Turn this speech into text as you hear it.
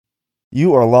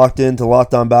You are locked into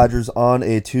Locked On Badgers on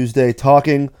a Tuesday,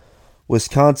 talking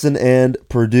Wisconsin and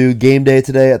Purdue. Game day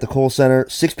today at the Kohl Center,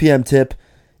 6 p.m. tip,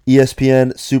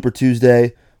 ESPN Super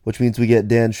Tuesday, which means we get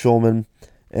Dan Schulman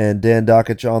and Dan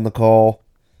Dakich on the call.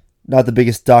 Not the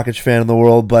biggest Dakich fan in the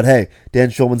world, but hey, Dan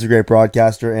Schulman's a great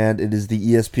broadcaster, and it is the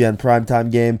ESPN primetime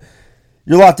game.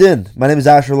 You're locked in. My name is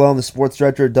Asher Lowe. I'm the sports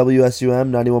director at WSUM,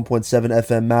 91.7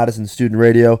 FM Madison Student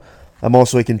Radio. I'm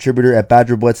also a contributor at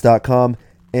BadgerBlitz.com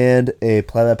and a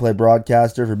play-by-play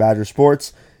broadcaster for Badger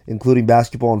sports, including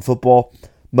basketball and football.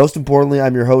 Most importantly,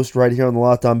 I'm your host right here on the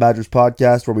Locked On Badgers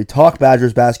podcast, where we talk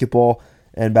Badgers basketball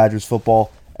and Badgers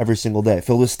football every single day.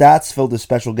 Filled with stats, filled with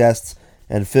special guests,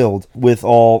 and filled with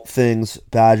all things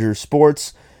Badgers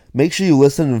sports. Make sure you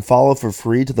listen and follow for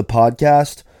free to the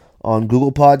podcast on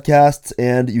Google Podcasts,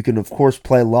 and you can, of course,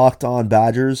 play Locked On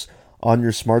Badgers on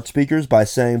your smart speakers by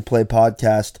saying play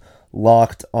podcast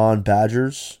Locked On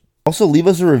Badgers. Also, leave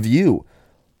us a review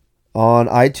on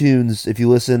iTunes. If you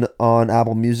listen on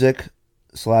Apple Music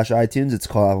 / iTunes, it's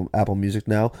called Apple Music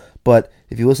now. But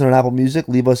if you listen on Apple Music,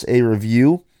 leave us a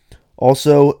review.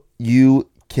 Also, you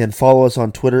can follow us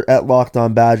on Twitter at Locked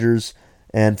On Badgers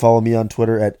and follow me on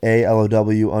Twitter at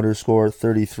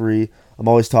ALOW_33. I'm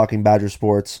always talking Badger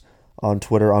sports on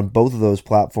Twitter on both of those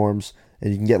platforms,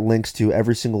 and you can get links to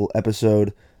every single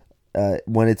episode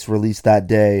when it's released that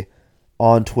day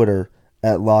on Twitter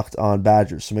at Locked On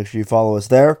Badgers. So make sure you follow us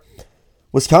there.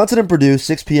 Wisconsin and Purdue,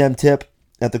 6 p.m. tip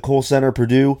at the Kohl Center.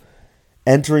 Purdue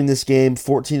entering this game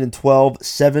 14-12,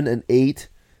 7-8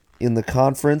 in the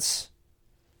conference.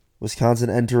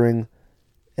 Wisconsin entering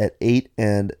at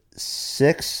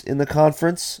 8-6 in the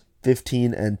conference,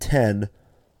 15-10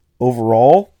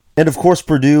 overall. And of course,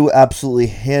 Purdue absolutely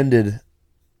handed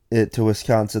it to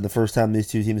Wisconsin the first time these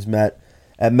two teams met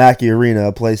at Mackey Arena,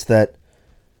 a place that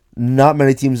not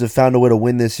many teams have found a way to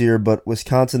win this year, but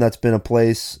Wisconsin, that's been a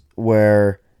place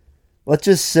where, let's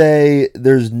just say,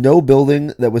 there's no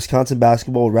building that Wisconsin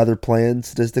basketball would rather play in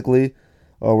statistically,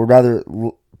 or would rather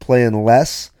play in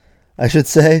less, I should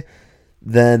say,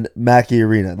 than Mackey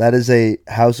Arena. That is a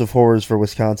house of horrors for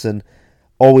Wisconsin,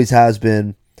 always has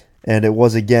been, and it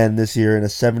was again this year in a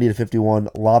 70-51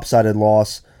 lopsided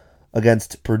loss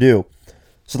against Purdue.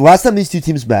 So the last time these two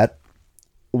teams met,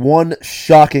 one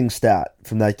shocking stat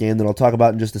from that game that I'll talk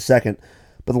about in just a second.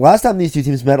 But the last time these two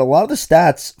teams met, a lot of the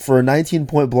stats for a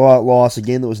 19-point blowout loss, a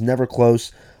game that was never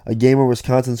close, a game where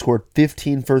Wisconsin scored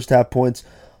 15 first-half points,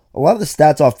 a lot of the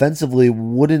stats offensively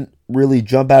wouldn't really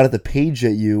jump out at the page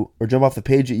at you or jump off the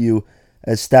page at you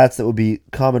as stats that would be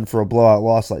common for a blowout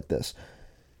loss like this.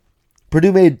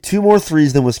 Purdue made 2 more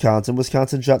threes than Wisconsin.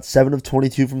 Wisconsin shot 7 of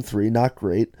 22 from 3, not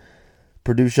great.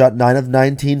 Purdue shot 9 of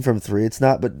 19 from 3. It's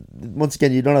not, but once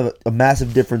again, you don't have a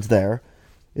massive difference there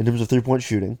in terms of three-point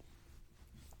shooting.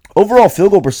 Overall field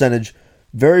goal percentage,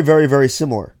 very, very, very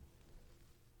similar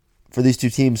for these two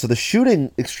teams. So the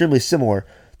shooting, extremely similar.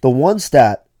 The one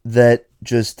stat that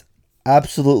just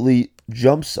absolutely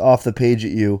jumps off the page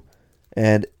at you,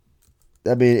 and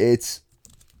I mean, it's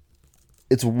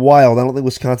wild. I don't think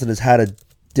Wisconsin has had a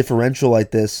differential like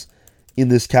this in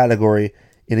this category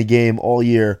in a game all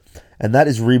year, and that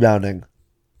is rebounding.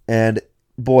 And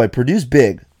boy, Purdue's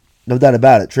big, no doubt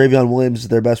about it. Travion Williams is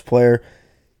their best player.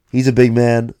 He's a big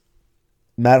man.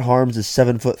 Matt Harms is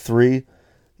 7'3".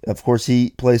 Of course, he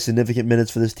plays significant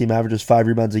minutes for this team, averages 5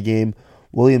 rebounds a game.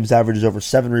 Williams averages over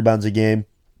 7 rebounds a game.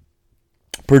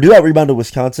 Purdue out-rebounded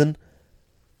Wisconsin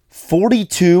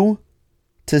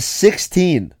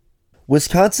 42-16.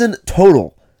 Wisconsin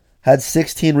total had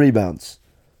 16 rebounds.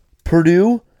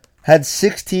 Purdue had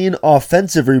 16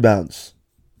 offensive rebounds.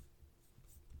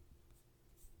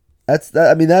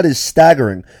 That is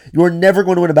staggering. You are never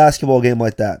going to win a basketball game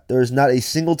like that. There is not a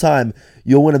single time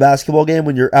you'll win a basketball game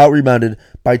when you're out-rebounded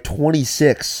by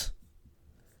 26.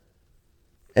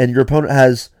 And your opponent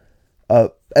has,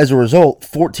 as a result,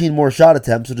 14 more shot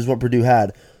attempts, which is what Purdue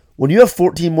had. When you have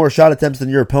 14 more shot attempts than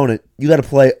your opponent, you got to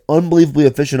play unbelievably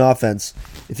efficient offense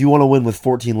if you want to win with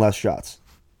 14 less shots.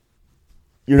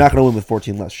 You're not going to win with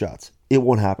 14 less shots. It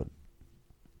won't happen.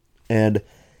 And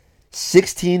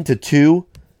 16-2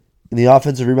 in the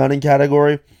offensive rebounding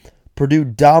category, Purdue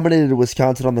dominated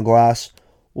Wisconsin on the glass.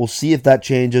 We'll see if that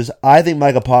changes. I think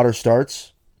Micah Potter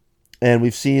starts. And we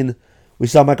saw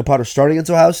Micah Potter start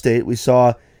against Ohio State. We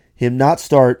saw him not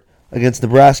start against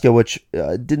Nebraska, which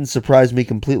didn't surprise me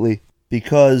completely,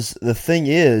 because the thing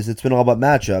is, it's been all about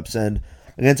matchups. And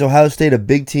against Ohio State, a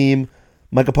big team,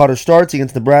 Micah Potter starts.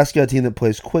 Against Nebraska, a team that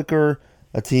plays quicker,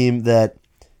 a team that,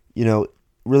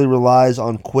 really relies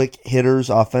on quick hitters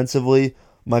offensively.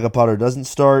 Micah Potter doesn't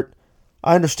start.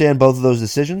 I understand both of those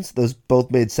decisions. Those both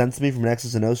made sense to me from an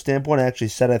X's and O's standpoint. I actually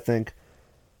said, I think,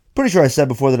 Pretty sure I said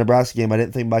before the Nebraska game I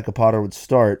didn't think Micah Potter would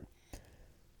start.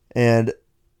 And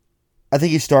I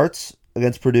think he starts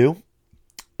against Purdue.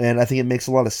 And I think it makes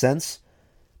a lot of sense.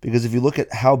 Because if you look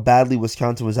at how badly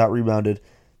Wisconsin was out-rebounded,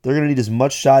 they're going to need as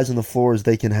much size on the floor as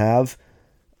they can have.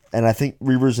 And I think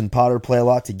Reuvers and Potter play a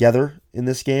lot together in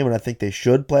this game. And I think they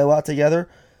should play a lot together.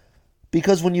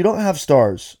 Because when you don't have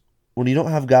stars, when you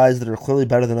don't have guys that are clearly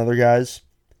better than other guys,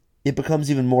 it becomes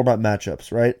even more about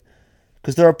matchups, right?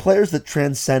 Because there are players that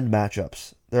transcend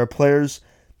matchups. There are players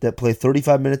that play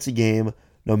 35 minutes a game,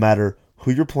 no matter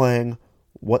who you're playing,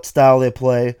 what style they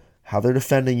play, how they're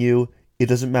defending you. It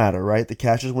doesn't matter, right? The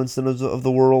Cassius Winstons of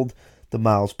the world, the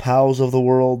Miles Powells of the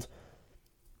world,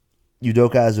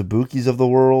 Udoka Azubukis of the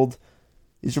world.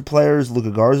 These are players,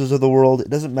 Luka Garzas of the world. It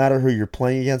doesn't matter who you're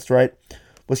playing against, right?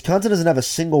 Wisconsin doesn't have a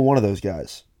single one of those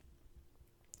guys.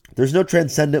 There's no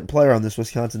transcendent player on this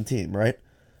Wisconsin team, right?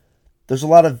 There's a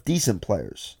lot of decent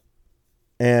players.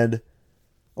 And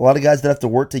a lot of guys that have to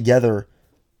work together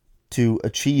to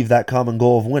achieve that common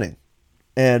goal of winning.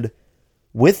 And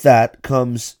with that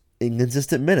comes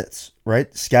inconsistent minutes,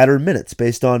 right? Scattered minutes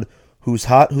based on who's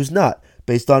hot, who's not,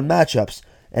 based on matchups.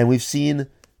 And we've seen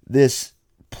this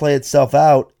play itself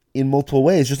out in multiple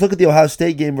ways. Just look at the Ohio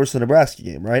State game versus the Nebraska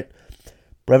game, right?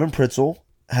 Brevin Pritzel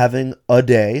having a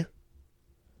day,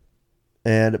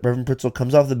 and Brevin Pritzel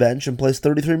comes off the bench and plays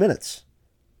 33 minutes.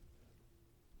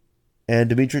 And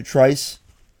Dimitri Trice,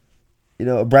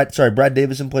 Brad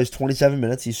Davison plays 27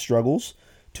 minutes. He struggles,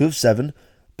 2 of 7.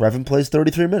 Brevin plays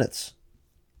 33 minutes.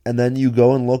 And then you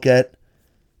go and look at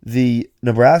the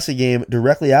Nebraska game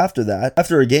directly after that.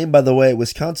 After a game, by the way,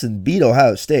 Wisconsin beat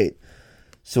Ohio State.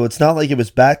 So it's not like it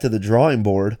was back to the drawing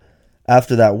board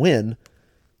after that win.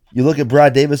 You look at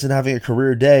Brad Davison having a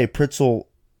career day. Pritzel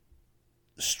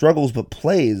struggles but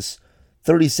plays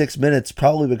 36 minutes,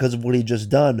 probably because of what he just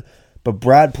done. But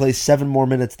Brad plays 7 more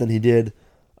minutes than he did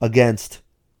against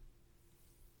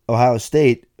Ohio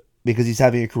State because he's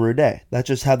having a career day. That's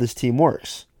just how this team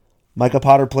works. Micah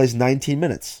Potter plays 19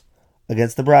 minutes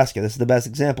against Nebraska. This is the best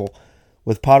example.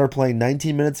 With Potter playing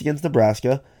 19 minutes against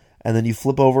Nebraska, and then you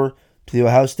flip over to the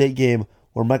Ohio State game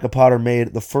where Micah Potter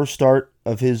made the first start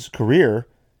of his career,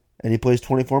 and he plays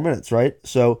 24 minutes, right?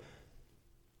 So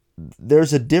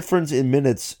there's a difference in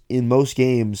minutes in most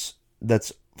games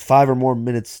that's 5 or more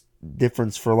minutes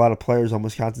difference for a lot of players on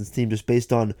Wisconsin's team just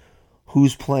based on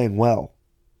who's playing well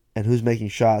and who's making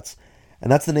shots.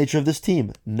 And that's the nature of this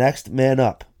team. Next man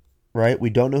up, right?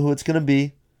 We don't know who it's going to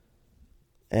be,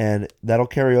 and that'll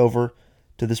carry over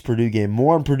to this Purdue game.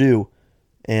 More on Purdue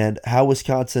and how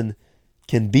Wisconsin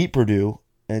can beat Purdue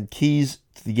and keys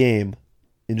to the game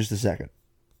in just a second.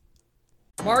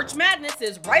 March Madness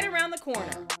is right around the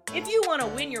corner. If you want to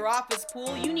win your office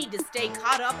pool, you need to stay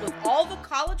caught up with all the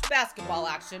college basketball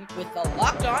action with the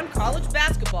Locked On College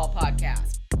Basketball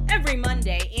Podcast. Every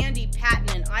Monday, Andy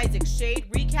Patton and Isaac Shade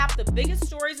recap the biggest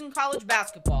stories in college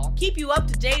basketball, keep you up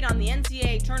to date on the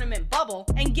NCAA tournament bubble,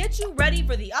 and get you ready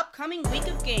for the upcoming week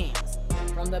of games.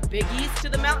 From the Big East to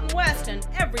the Mountain West and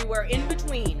everywhere in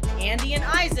between, Andy and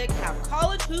Isaac have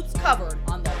college hoops covered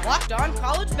on the Locked On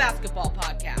College Basketball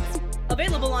Podcast.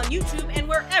 Available on YouTube and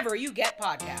wherever you get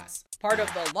podcasts. Part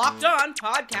of the Locked On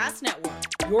Podcast Network.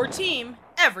 Your team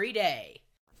every day.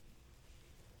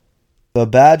 The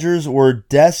Badgers were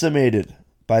decimated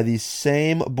by these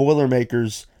same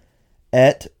Boilermakers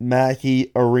at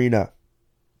Mackey Arena.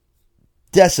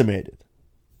 Decimated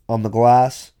on the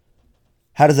glass.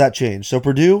 How does that change? So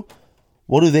Purdue,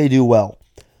 what do they do well?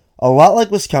 A lot like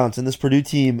Wisconsin, this Purdue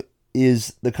team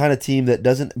is the kind of team that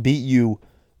doesn't beat you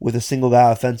with a single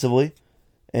guy offensively,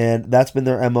 and that's been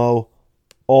their MO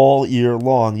all year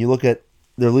long. You look at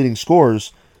their leading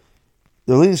scorers.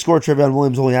 Their leading scorer, Trevion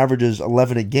Williams, only averages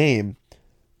 11 a game,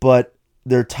 but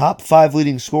their top 5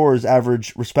 leading scorers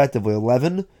average, respectively,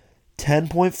 11,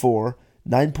 10.4,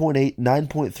 9.8,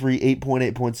 9.3,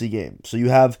 8.8 points a game. So you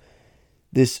have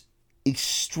this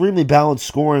extremely balanced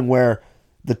scoring where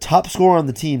the top scorer on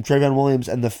the team, Trevion Williams,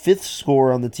 and the 5th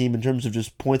scorer on the team in terms of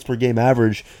just points per game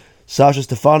average, Sasha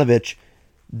Stefanovic,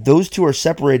 those two are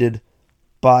separated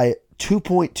by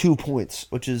 2.2 points,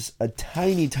 which is a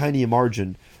tiny, tiny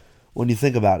margin when you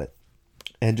think about it,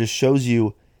 and just shows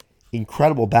you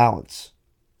incredible balance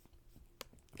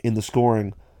in the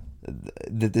scoring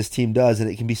that this team does, and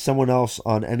it can be someone else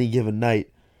on any given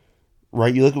night,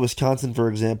 right? You look at Wisconsin, for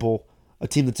example, a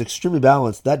team that's extremely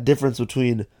balanced. That difference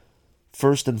between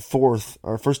first and fifth,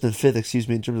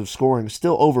 in terms of scoring,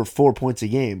 still over 4 points a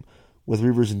game with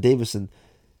Reuvers and Davison.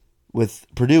 With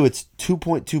Purdue, it's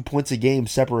 2.2 points a game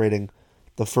separating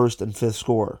the first and 5th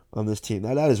scorer on this team.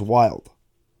 Now, that is wild.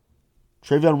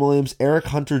 Trevion Williams, Eric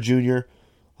Hunter Jr.,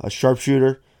 a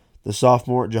sharpshooter, the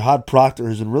sophomore. Jihad Proctor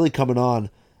has been really coming on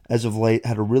as of late,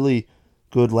 had a really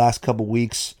good last couple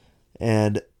weeks,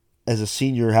 and as a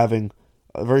senior having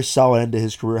a very solid end to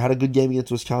his career. Had a good game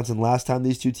against Wisconsin last time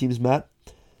these two teams met.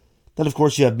 Then, of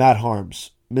course, you have Matt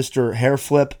Harms, Mr. Hair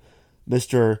Flip,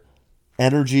 Mr.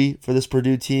 Energy for this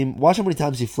Purdue team. Watch how many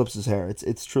times he flips his hair.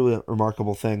 It's truly a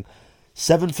remarkable thing.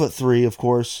 7'3", of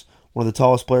course, one of the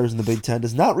tallest players in the Big Ten.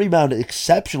 Does not rebound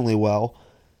exceptionally well,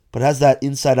 but has that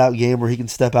inside-out game where he can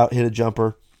step out, hit a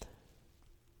jumper.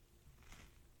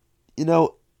 You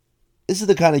know, this is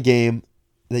the kind of game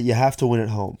that you have to win at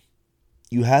home.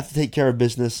 You have to take care of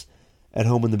business at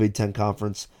home in the Big Ten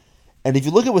Conference. And if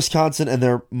you look at Wisconsin and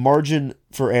their margin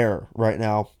for error right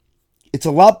now, it's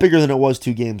a lot bigger than it was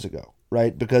 2 games ago,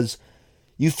 right? Because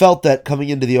you felt that coming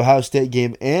into the Ohio State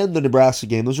game and the Nebraska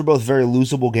game, those were both very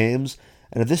losable games.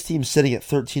 And if this team's sitting at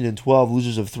 13-12,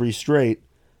 losers of 3 straight,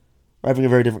 we're having a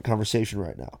very different conversation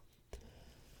right now.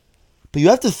 But you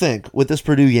have to think with this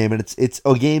Purdue game, and it's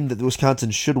a game that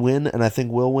Wisconsin should win, and I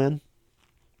think will win.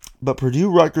 But Purdue,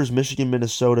 Rutgers, Michigan,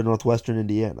 Minnesota, Northwestern,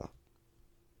 Indiana.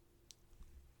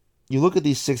 You look at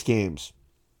these 6 games,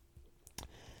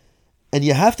 and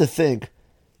you have to think,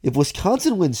 if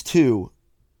Wisconsin wins 2,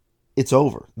 it's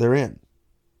over. They're in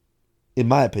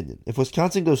my opinion. If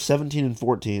Wisconsin goes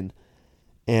 17-14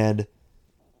 and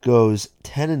goes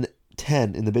 10-10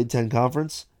 in the Big Ten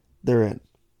Conference, they're in.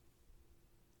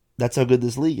 That's how good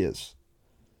this league is.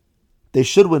 They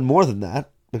should win more than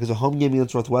that, because a home game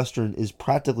against Northwestern is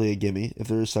practically a gimme, if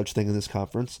there is such thing in this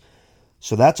conference.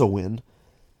 So that's a win.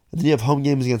 And then you have home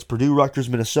games against Purdue, Rutgers,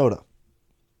 Minnesota.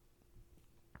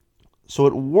 So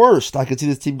at worst, I could see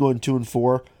this team going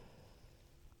 2-4.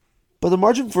 But the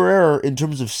margin for error in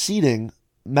terms of seeding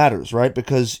matters, right?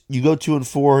 Because you go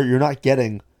 2-4, you're not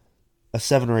getting a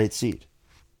 7 or 8 seed.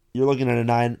 You're looking at a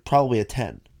 9, probably a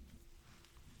 10.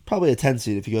 Probably a 10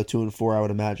 seed if you go 2-4, I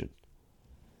would imagine.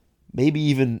 Maybe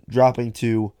even dropping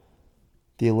to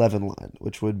the 11 line,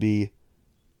 which would be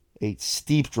a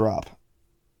steep drop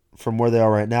from where they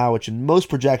are right now, which in most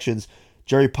projections,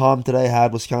 Jerry Palm today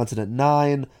had Wisconsin at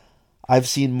 9. I've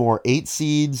seen more 8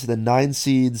 seeds than 9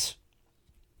 seeds.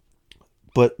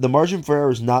 But the margin for error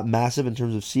is not massive in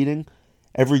terms of seeding.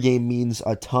 Every game means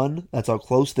a ton. That's how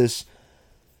close this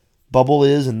bubble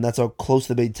is, and that's how close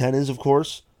the Big Ten is, of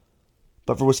course.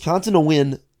 But for Wisconsin to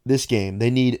win this game, they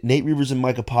need Nate Reuvers and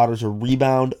Micah Potter to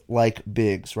rebound like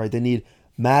bigs, right? They need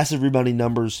massive rebounding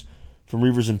numbers from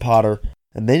Reuvers and Potter,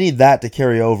 and they need that to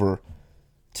carry over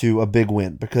to a big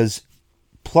win, because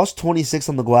plus 26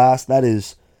 on the glass,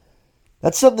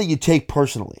 that's something you take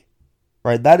personally,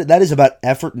 right? That is about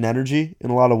effort and energy in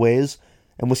a lot of ways,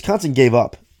 and Wisconsin gave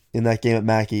up in that game at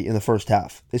Mackey in the first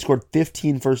half. They scored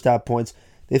 15 first half points.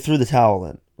 They threw the towel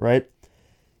in, right?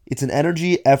 It's an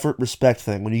energy, effort, respect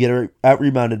thing when you get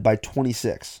out-rebounded by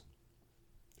 26.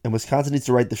 And Wisconsin needs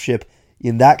to right the ship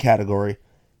in that category.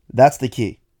 That's the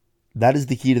key. That is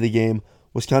the key to the game.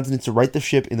 Wisconsin needs to right the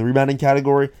ship in the rebounding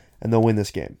category, and they'll win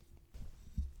this game.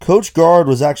 Coach Gard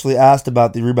was actually asked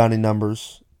about the rebounding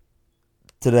numbers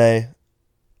today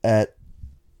at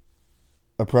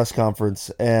a press conference,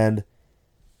 and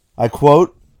I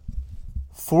quote,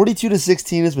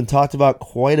 42-16 has been talked about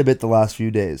quite a bit the last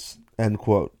few days, end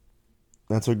quote.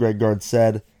 That's what Greg Gard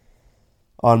said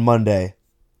on Monday.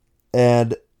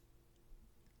 And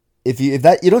if you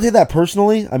don't take that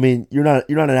personally, I mean, you're not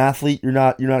an athlete, you're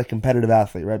not a competitive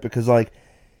athlete, right? Because like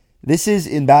this is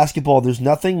in basketball, there's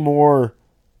nothing more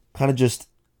kind of just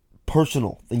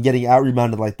personal than getting out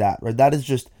rebounded like that, right? That is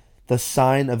just the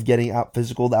sign of getting out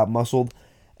physicaled, out muscled.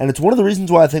 And it's one of the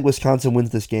reasons why I think Wisconsin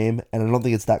wins this game, and I don't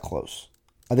think it's that close.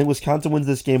 I think Wisconsin wins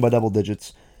this game by double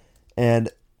digits, and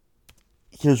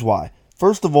here's why.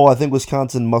 First of all, I think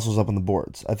Wisconsin muscles up on the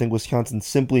boards. I think Wisconsin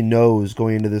simply knows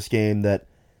going into this game that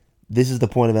this is the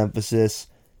point of emphasis.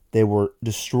 They were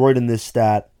destroyed in this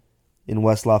stat in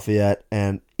West Lafayette,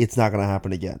 and it's not going to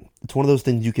happen again. It's one of those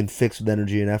things you can fix with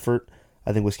energy and effort.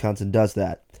 I think Wisconsin does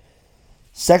that.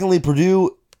 Secondly,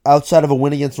 Purdue, outside of a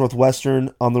win against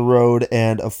Northwestern on the road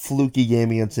and a fluky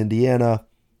game against Indiana,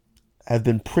 have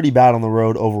been pretty bad on the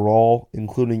road overall,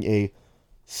 including a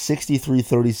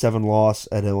 63-37 loss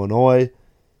at Illinois,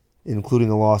 including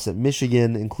a loss at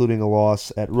Michigan, including a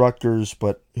loss at Rutgers,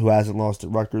 but who hasn't lost at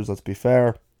Rutgers, let's be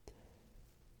fair.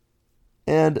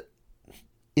 And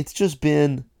it's just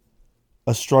been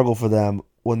a struggle for them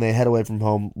when they head away from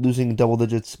home, losing by double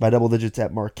digits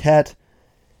at Marquette.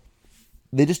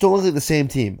 They just don't look like the same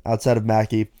team outside of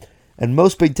Mackey. And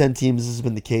most Big Ten teams, this has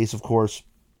been the case, of course.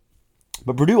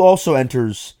 But Purdue also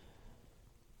enters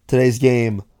today's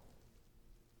game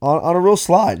on a real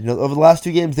slide. You know, over the last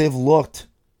 2 games, they've looked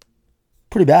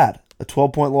pretty bad. a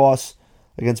 12-point loss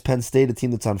against Penn State, a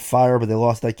team that's on fire, but they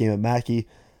lost that game at Mackey.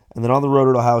 And then on the road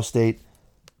at Ohio State,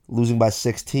 losing by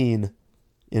 16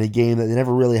 in a game that they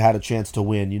never really had a chance to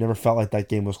win. You never felt like that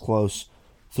game was close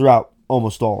throughout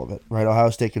almost all of it, right? Ohio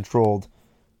State controlled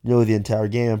nearly the entire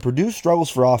game. And Purdue struggles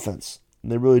for offense,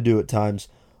 and they really do at times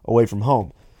away from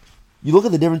home. You look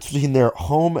at the difference between their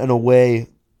home and away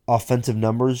offensive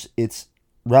numbers, it's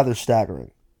rather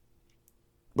staggering.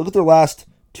 Look at their last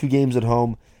 2 games at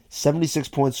home, 76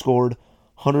 points scored,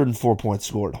 104 points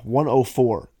scored,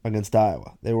 104 against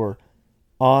Iowa. They were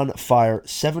on fire,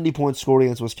 70 points scored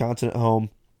against Wisconsin at home.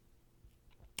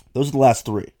 Those are the last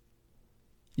 3.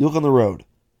 You look on the road,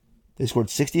 they scored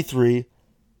 63,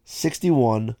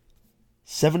 61,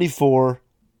 74,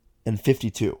 and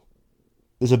 52.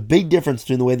 There's a big difference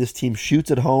between the way this team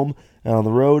shoots at home and on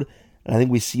the road, and I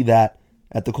think we see that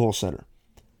at the Kohl Center.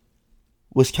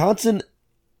 Wisconsin,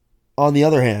 on the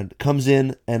other hand, comes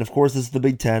in, and of course this is the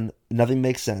Big Ten, nothing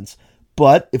makes sense.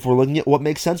 But if we're looking at what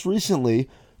makes sense recently,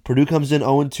 Purdue comes in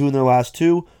 0-2 in their last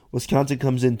 2, Wisconsin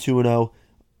comes in 2-0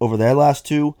 over their last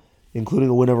 2, including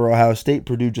a win over Ohio State,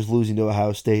 Purdue just losing to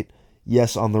Ohio State.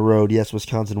 Yes, on the road. Yes,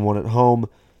 Wisconsin won at home.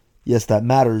 Yes, that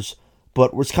matters.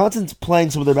 But Wisconsin's playing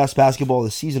some of their best basketball of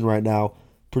the season right now.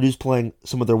 Purdue's playing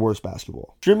some of their worst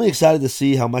basketball. Extremely excited to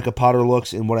see how Micah Potter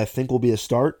looks in what I think will be a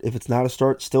start. If it's not a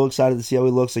start, still excited to see how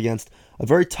he looks against a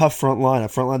very tough front line, a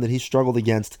front line that he struggled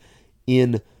against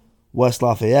in West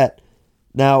Lafayette.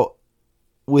 Now,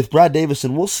 with Brad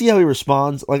Davison, we'll see how he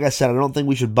responds. Like I said, I don't think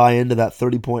we should buy into that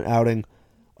 30-point outing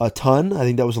a ton. I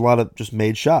think that was a lot of just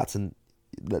made shots, and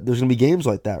there's going to be games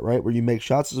like that, right, where you make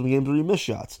shots. There's going to be games where you miss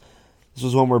shots. This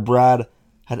was one where Brad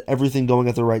had everything going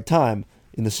at the right time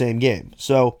in the same game.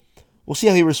 So we'll see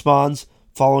how he responds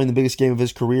following the biggest game of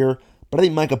his career. But I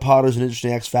think Micah Potter is an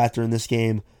interesting X factor in this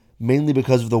game, mainly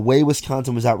because of the way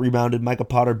Wisconsin was out-rebounded, Micah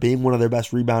Potter being one of their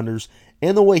best rebounders,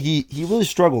 and the way he really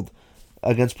struggled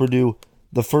against Purdue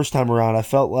the first time around. I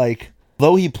felt like,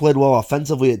 though he played well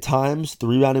offensively at times, the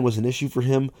rebounding was an issue for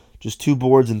him. Just 2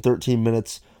 boards in 13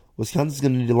 minutes. Wisconsin's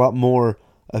going to need a lot more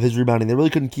of his rebounding. They really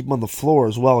couldn't keep him on the floor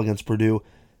as well against Purdue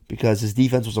because his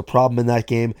defense was a problem in that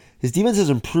game. His defense has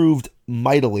improved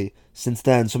mightily since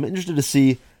then, so I'm interested to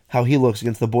see how he looks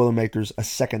against the Boilermakers a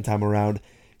second time around.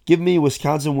 Give me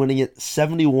Wisconsin winning it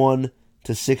 71-60.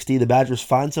 The Badgers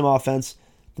find some offense.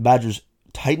 The Badgers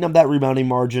tighten up that rebounding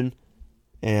margin,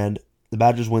 and the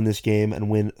Badgers win this game and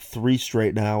win 3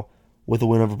 straight now with a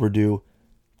win over Purdue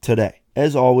today.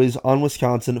 As always, on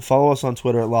Wisconsin, follow us on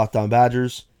Twitter at Lockdown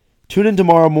Badgers. Tune in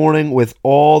tomorrow morning with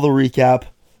all the recap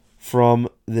from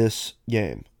this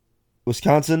game.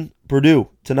 Wisconsin, Purdue,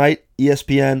 tonight,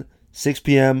 ESPN, 6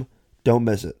 p.m. Don't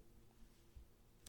miss it.